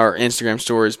follow us on our Instagram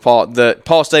stories,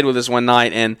 Paul stayed with us one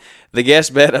night, and the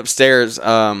guest bed upstairs,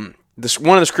 one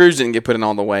of the screws didn't get put in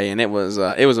all the way, and it was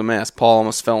a mess. Paul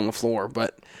almost fell on the floor.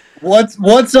 But what's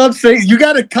up? You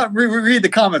got to read the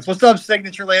comments. What's up,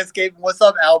 Signature Landscape? What's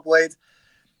up, Al Blades?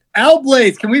 Al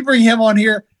Blades, can we bring him on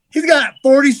here? He's got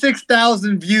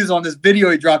 46,000 views on this video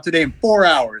he dropped today in 4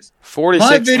 hours.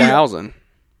 46,000.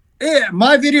 Yeah,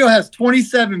 my video has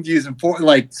 27 views in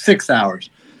 6 hours.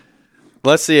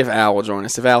 Let's see if Al will join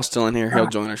us. If Al's still in here, he'll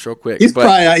join us real quick. He's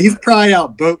probably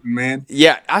out boating, man.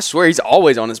 Yeah, I swear he's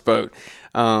always on his boat.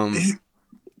 He's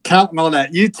counting all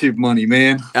that YouTube money,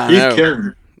 man. I He's know. carrying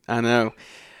it. I know.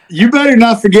 You better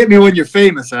not forget me when you're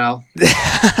famous, Al.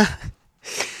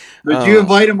 Did you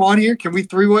invite him on here? Can we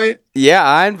three-way it? Yeah,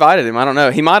 I invited him. I don't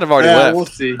know. He might have already left. We'll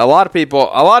see. A lot of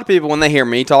people, when they hear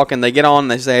me talking, they get on,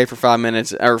 they say hey for 5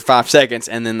 minutes or 5 seconds,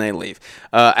 and then they leave.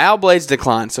 Al Blades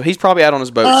declined, so he's probably out on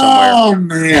his boat somewhere. Oh,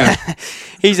 man.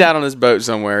 He's out on his boat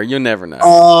somewhere. You'll never know.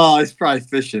 Oh, he's probably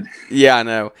fishing. Yeah, I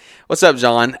know. What's up,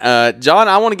 John? John,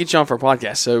 I want to get you on for a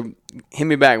podcast, so hit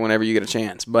me back whenever you get a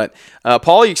chance. But,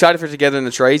 Paul, are you excited for Together in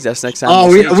the Trades? That's next time. Oh,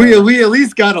 we at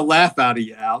least got a laugh out of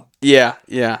you, Al. Yeah.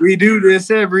 We do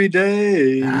this every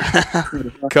day.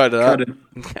 Cut it up.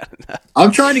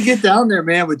 I'm trying to get down there,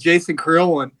 man, with Jason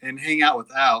Krill and hang out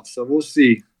with Al, so we'll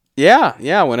see.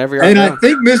 Yeah, whenever you're And I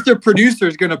think Mr. Producer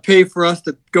is going to pay for us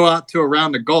to go out to a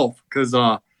round of golf because,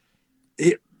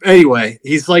 anyway,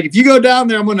 he's like, if you go down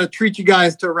there, I'm going to treat you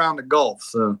guys to a round of golf.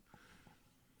 So,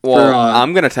 well,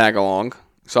 I'm going to tag along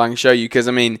so I can show you because,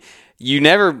 I mean, you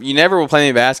never will play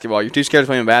me basketball. You're too scared to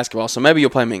play me basketball, so maybe you'll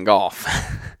play me in golf.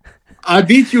 I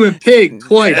beat you in pig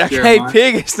twice. Okay,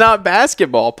 pig, it's not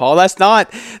basketball, Paul.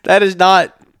 That is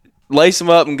not lace them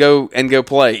up and go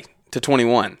play to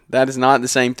 21. That is not the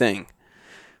same thing.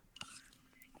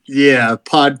 Yeah,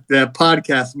 that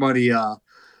podcast money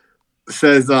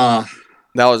says that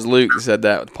was Luke that said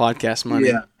that with podcast money.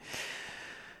 Yeah.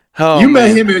 Oh, you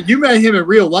met him in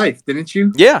real life, didn't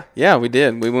you? Yeah, we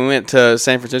did. We went to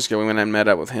San Francisco. We went and met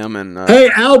up with him. And hey,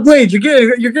 Al Blades, you're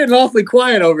getting awfully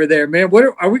quiet over there, man.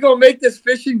 What are we gonna make this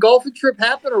fishing golfing trip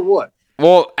happen or what?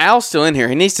 Well, Al's still in here.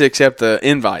 He needs to accept the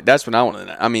invite. That's what I want to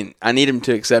know. I mean, I need him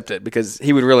to accept it because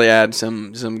he would really add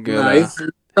some good.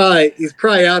 He's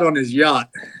probably out on his yacht.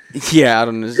 Yeah, out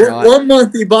on his yacht. One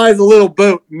month he buys a little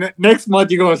boat. Next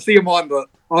month you're gonna see him on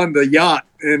the yacht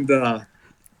and.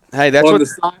 Hey, that's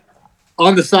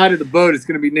on the side of the boat. It's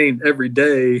going to be named Every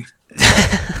Day.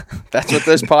 That's what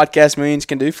those podcast millions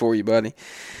can do for you, buddy.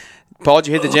 Paul, did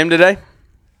you hit the gym today?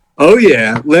 Oh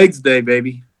yeah, legs day,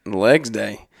 baby. Legs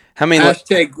day. How many?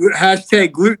 Hashtag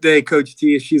glute day, Coach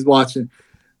T. If she's watching.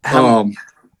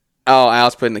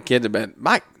 Al's putting the kid to bed.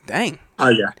 Mike, dang. Oh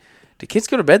yeah. Do kids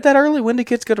go to bed that early? When do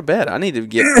kids go to bed? I need to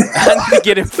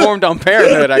get informed on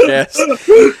parenthood, I guess.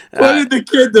 Putting the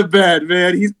kid to bed,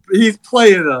 man. He's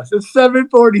playing us. It's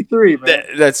 7:43, man.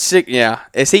 That's sick. Yeah.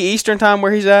 Is he Eastern time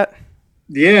where he's at?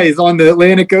 Yeah, he's on the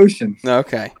Atlantic Ocean.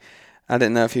 Okay. I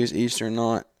didn't know if he was Eastern or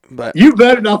not. But you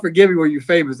better not forgive me when you're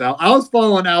famous, Al. I was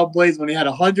following Al Blades when he had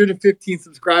 115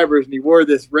 subscribers and he wore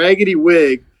this raggedy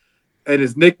wig and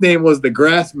his nickname was the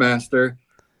Grassmaster.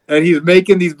 And he's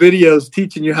making these videos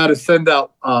teaching you how to send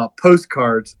out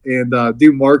postcards and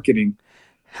do marketing.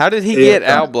 How did he get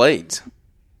Al Blades?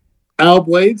 Al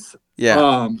Blades?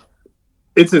 Yeah.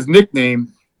 It's his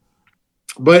nickname.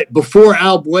 But before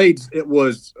Al Blades, it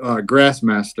was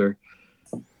Grassmaster.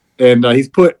 And he's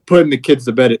putting the kids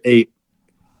to bed at 8.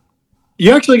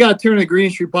 You actually got to turn to the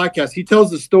Green Street podcast. He tells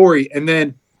the story, and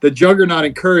then the Juggernaut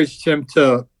encouraged him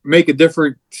to make a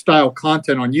different style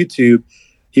content on YouTube.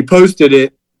 He posted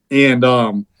it. And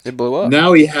it blew up.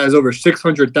 Now he has over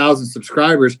 600,000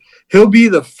 subscribers. He'll be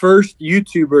the first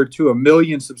YouTuber to 1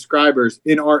 million subscribers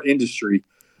in our industry.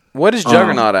 What is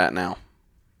Juggernaut at now?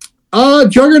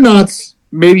 Juggernaut's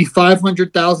maybe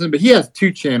 500,000, but he has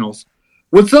 2 channels.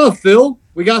 What's up, Phil?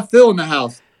 We got Phil in the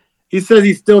house. He says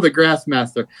he's still the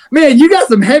Grassmaster. Man, you got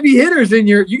some heavy hitters in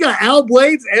your. You got Al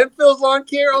Blades and Phil Lawn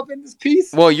Care up in this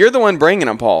piece. Well, you're the one bringing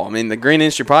them, Paul. I mean, the Green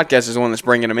Industry Podcast is the one that's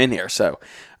bringing them in here. So,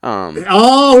 we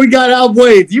got Al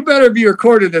Blades. You better be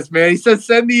recording this, man. He said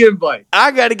send the invite.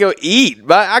 I got to go eat,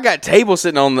 but I got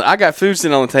I got food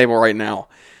sitting on the table right now.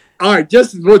 All right,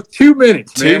 just 2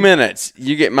 minutes. 2 minutes.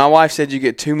 My wife said you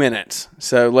get 2 minutes.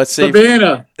 So let's see.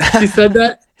 Savannah, she said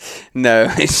that. No,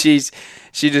 she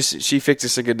fixed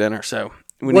us a good dinner. So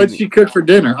what'd she cook for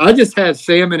dinner? I just had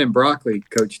salmon and broccoli,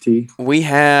 Coach T. We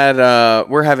had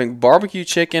we're having barbecue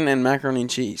chicken and macaroni and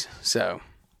cheese. So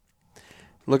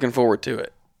looking forward to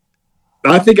it.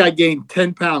 I think I gained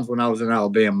 10 pounds when I was in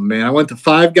Alabama, man. I went to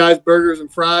Five Guys Burgers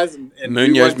and Fries and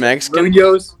Munoz Mexican.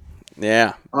 Munoz.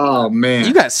 Yeah. Oh man.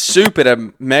 You got soup at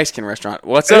a Mexican restaurant.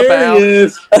 What's up, Al? He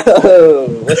is.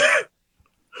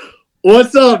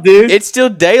 What's up, dude? It's still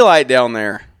daylight down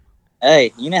there.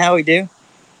 Hey, you know how we do?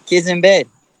 Kids in bed.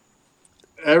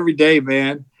 Every day,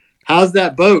 man. How's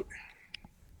that boat?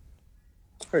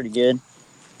 It's pretty good.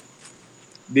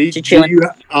 Did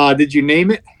you name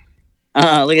it?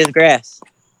 Look at the grass.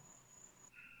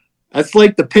 That's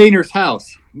like the painter's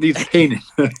house. Needs painted.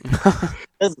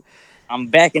 I'm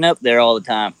backing up there all the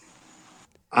time.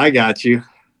 I got you.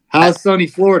 How's sunny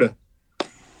Florida?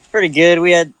 Pretty good.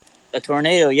 We had a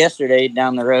tornado yesterday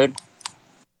down the road.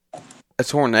 A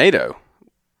tornado?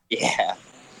 Yeah.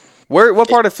 What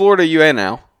part of Florida are you in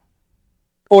now?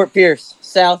 Fort Pierce,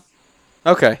 south.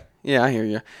 Okay. Yeah, I hear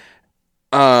you.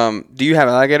 Do you have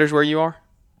alligators where you are?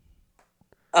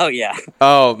 Oh yeah.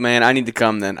 Oh man, I need to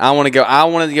come then. I want to go. I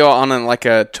want to go on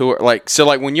a tour. Like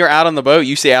when you're out on the boat,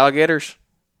 you see alligators.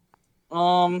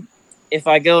 If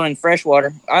I go in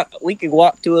freshwater, we could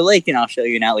walk to a lake and I'll show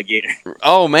you an alligator.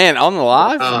 Oh man, on the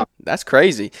live? That's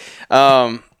crazy.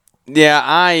 Yeah,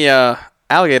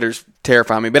 alligators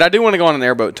terrify me, but I do want to go on an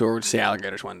airboat tour to see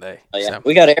alligators one day. Oh yeah, So.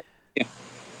 we got an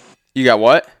You got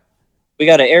what? We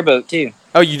got an airboat too.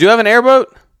 Oh, you do have an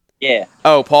airboat? Yeah.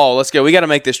 Oh, Paul, let's go. We got to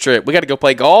make this trip. We got to go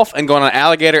play golf and go on an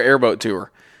alligator airboat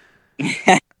tour.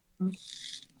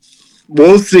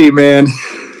 We'll see, man.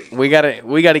 We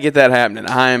gotta get that happening.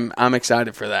 I'm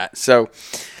excited for that. So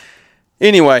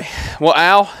anyway, well,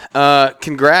 Al,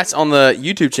 congrats on the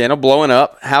YouTube channel blowing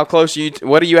up. How close are you?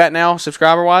 What are you at now,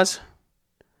 subscriber wise?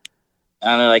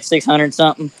 I don't know, like 600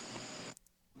 something.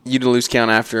 You'd lose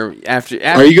count after.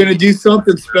 Are you gonna do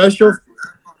something special?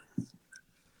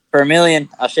 For 1 million,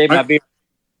 I'll shave my beard.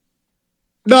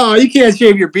 No, you can't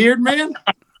shave your beard, man.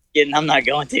 Kidding, I'm not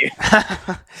going to.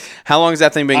 How long has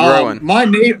that thing been growing? My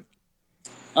name.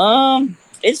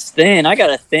 It's thin. I got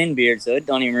a thin beard, so it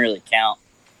don't even really count.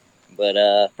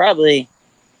 But probably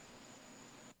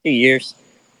 2 years.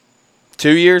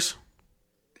 2 years?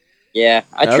 Yeah,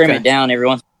 I trim it down every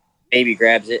once. Baby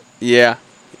grabs it. Yeah.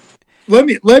 Let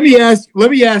me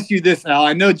ask you this, Al.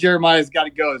 I know Jeremiah's got to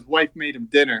go. His wife made him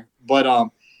dinner,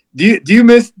 but do you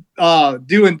miss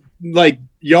doing like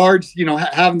yards? You know,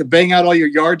 having to bang out all your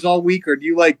yards all week, or do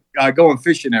you like going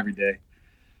fishing every day?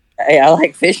 Hey, I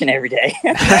like fishing every day.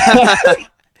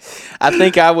 I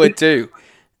think I would too.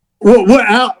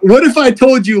 What if I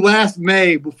told you last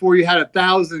May, before you had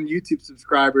 1,000 YouTube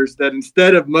subscribers, that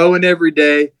instead of mowing every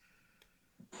day,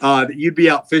 that you'd be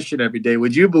out fishing every day?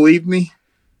 Would you believe me?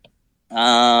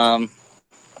 Probably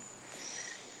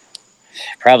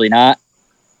not.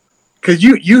 Because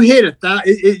you hit 1,000.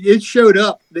 It showed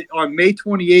up that on May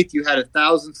 28th you had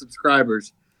 1,000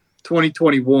 subscribers,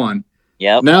 2021.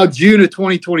 Yep. Now June of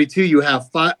 2022 you have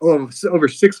over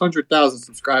 600,000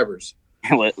 subscribers.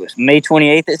 What was May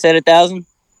 28th? It said 1,000.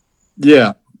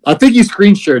 Yeah, I think you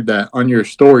screen shared that on your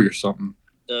story or something.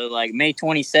 So like May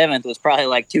 27th was probably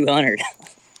like 200.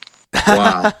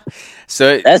 Wow.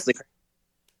 So that's the.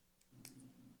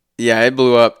 Yeah, it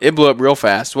blew up. It blew up real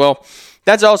fast. Well,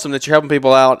 that's awesome that you're helping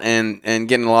people out and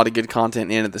getting a lot of good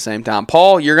content in at the same time.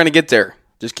 Paul, you're going to get there.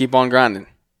 Just keep on grinding.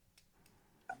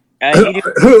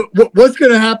 What's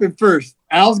going to happen first?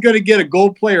 Al's going to get a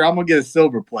gold play, or I'm going to get a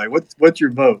silver play. What's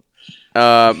your vote?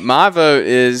 My vote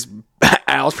is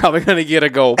Al's probably going to get a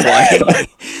gold play.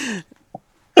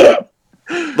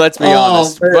 Let's be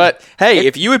honest. Man. But hey,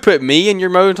 if you would put me in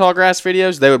your mowing tall grass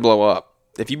videos, they would blow up.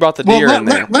 If you brought the deer in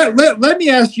there. Let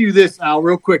me ask you this, Al,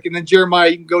 real quick, and then Jeremiah,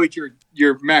 you can go eat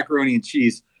your macaroni and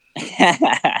cheese.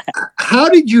 How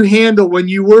did you handle when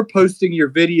you were posting your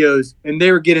videos and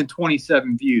they were getting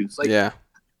 27 views? Like, yeah,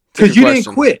 because you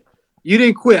didn't quit. You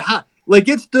didn't quit. Like,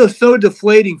 it's still so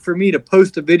deflating for me to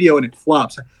post a video and it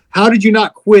flops. How did you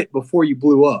not quit before you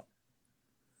blew up?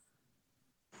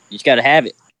 You just got to have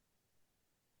it.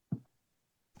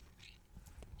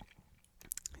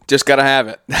 Just got to have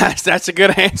it. That's a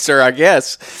good answer, I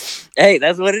guess. Hey,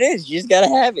 that's what it is. You just got to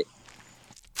have it.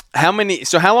 How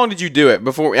long did you do it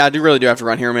before? I really do have to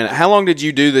run here a minute. How long did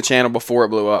you do the channel before it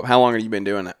blew up? How long have you been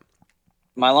doing it?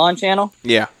 My lawn channel?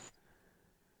 Yeah.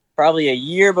 Probably a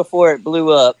year before it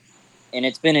blew up, and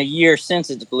it's been a year since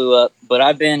it blew up, but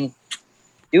I've been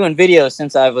doing videos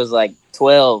since I was like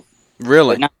 12.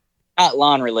 Really? Not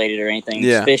lawn related or anything.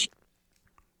 Yeah. Fishing,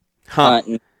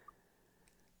 hunting.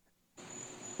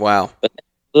 Wow. But it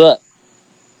blew up.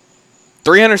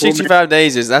 365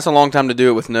 days that's a long time to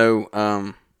do it with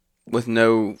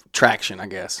no traction, I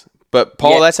guess. But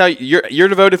Paul, that's how you're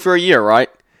devoted for a year, right?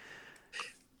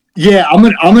 Yeah, I'm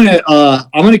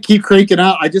gonna keep cranking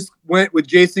out. I just went with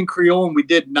Jason Creole and we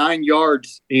did 9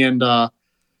 yards, and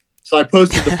so I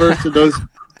posted the first of those.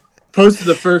 Posted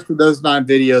the first of those 9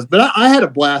 videos, but I had a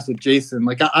blast with Jason.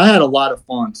 Like I had a lot of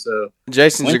fun. So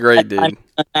Jason's a great dude.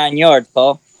 9 yards,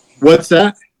 Paul. What's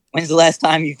that? When's the last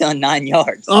time you've done 9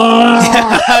 yards?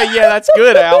 Oh, yeah, that's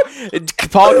good, Al.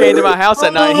 Paul came to my house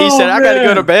that night. He said, "I got to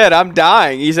go to bed. I'm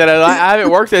dying." He said, "I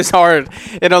haven't worked this hard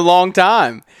in a long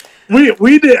time."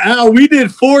 We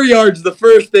did 4 yards the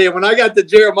first day, and when I got to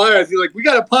Jeremiah, he was like, "We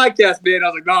got a podcast, man." I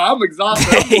was like, "No, I'm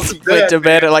exhausted." He went to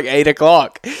bed at like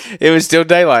 8:00. It was still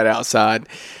daylight outside.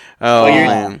 Oh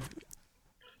man,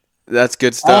 that's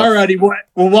good stuff. Alrighty, well,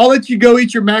 I'll let you go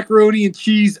eat your macaroni and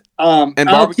cheese. And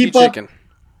barbecue chicken.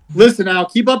 Listen, Al,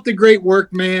 keep up the great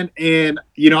work, man. And,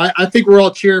 I think we're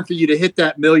all cheering for you to hit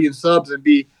that 1 million subs and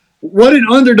be what an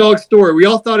underdog story. We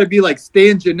all thought it'd be like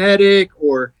Stan Genetic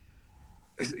or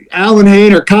Alan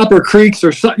Hain or Copper Creeks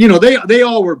or something. They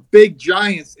all were big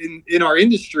giants in our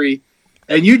industry.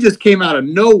 And you just came out of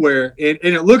nowhere. And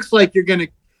it looks like you're going to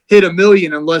hit 1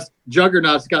 million unless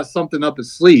Juggernaut's got something up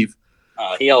his sleeve.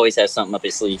 He always has something up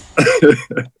his sleeve.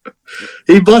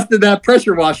 He busted that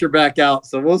pressure washer back out,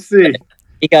 so we'll see.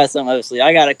 He got something up his sleeve.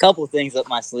 I got a couple things up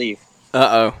my sleeve.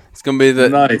 It's gonna be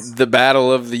the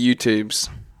battle of the YouTubes.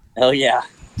 Oh yeah,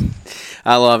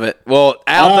 I love it. Well,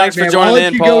 Al, thanks for joining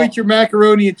in. Paul, go eat your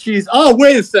macaroni and cheese. Oh,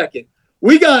 wait a second.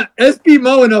 We got SB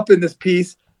Moen up in this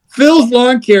piece. Phil's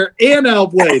Lawn Care and Al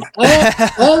Blades,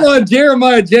 all on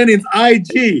Jeremiah Jennings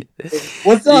IG.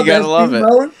 What's up, you gotta SB love it.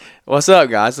 Moen? What's up,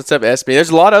 guys? What's up, SB?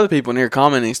 There's a lot of other people in here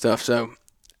commenting stuff, so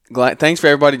thanks for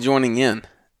everybody joining in.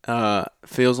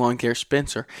 Phil's Lawn Care,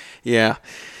 Spencer. Yeah.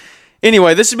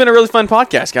 Anyway, this has been a really fun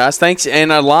podcast, guys. Thanks, and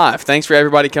live. Thanks for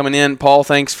everybody coming in. Paul,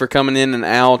 thanks for coming in, and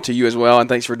Al, to you as well, and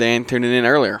thanks for Dan tuning in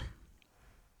earlier.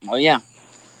 Oh, yeah.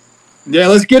 Yeah,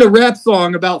 let's get a rap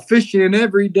song about fishing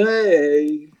every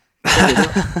day.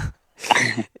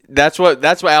 That's what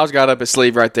Al's got up his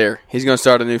sleeve right there. He's going to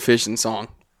start a new fishing song.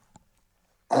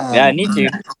 Yeah, I need to.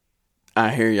 I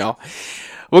hear y'all.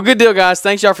 Well, good deal, guys.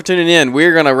 Thanks, y'all, for tuning in.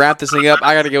 We're going to wrap this thing up.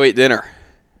 I got to go eat dinner.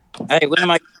 Hey, when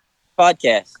am I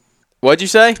podcast? What'd you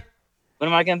say? When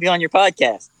am I going to be on your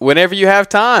podcast? Whenever you have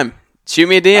time. Shoot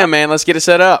me a DM, man. Let's get it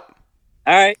set up.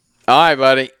 All right. All right,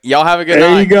 buddy. Y'all have a good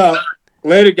night. There you go.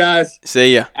 Later, guys.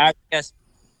 See ya. All right, guys.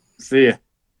 See ya.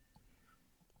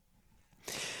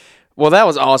 Well, that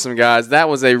was awesome, guys. That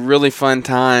was a really fun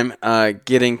time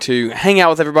getting to hang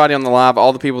out with everybody on the live,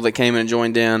 all the people that came and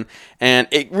joined in. And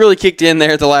it really kicked in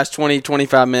there the last 20,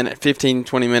 25 minutes, 15,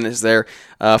 20 minutes there.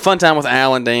 Fun time with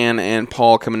Al and Dan and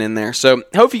Paul coming in there. So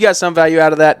hope you got some value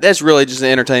out of that. That's really just an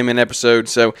entertainment episode.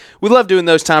 So we love doing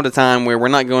those time to time where we're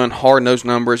not going hard-nosed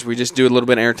numbers. We just do a little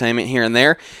bit of entertainment here and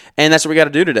there. And that's what we got to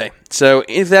do today. So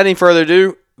without any further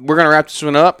ado, we're going to wrap this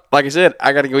one up. Like I said,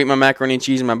 I got to go eat my macaroni and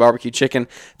cheese and my barbecue chicken.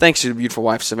 Thanks to the beautiful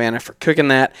wife, Savannah, for cooking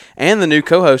that, and the new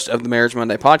co-host of the Marriage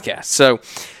Monday podcast. So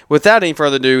without any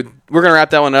further ado, we're going to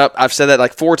wrap that one up. I've said that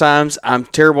like 4 times. I'm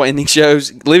terrible at ending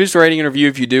shows. Leave us a rating and review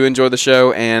if you do enjoy the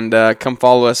show, and come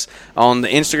follow us on the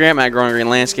Instagram at Growing Green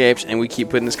Landscapes, and we keep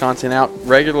putting this content out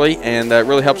regularly, and it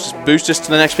really helps us boost us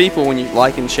to the next people when you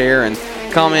like and share and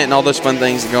comment and all those fun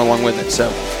things that go along with it. So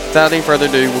without any further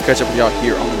ado, we'll catch up with y'all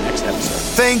here on the next episode.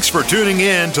 Thanks for tuning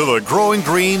in to the Growing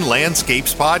Green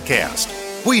Landscapes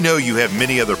podcast. We know you have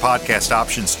many other podcast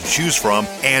options to choose from,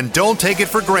 and don't take it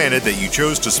for granted that you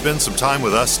chose to spend some time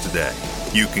with us today.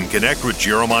 You can connect with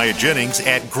Jeremiah Jennings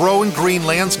at Growing Green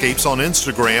Landscapes on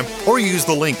Instagram, or use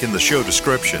the link in the show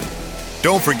description.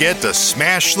 Don't forget to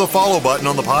smash the follow button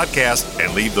on the podcast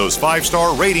and leave those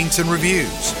 5-star ratings and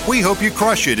reviews. We hope you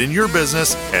crush it in your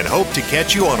business and hope to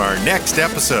catch you on our next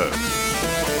episode.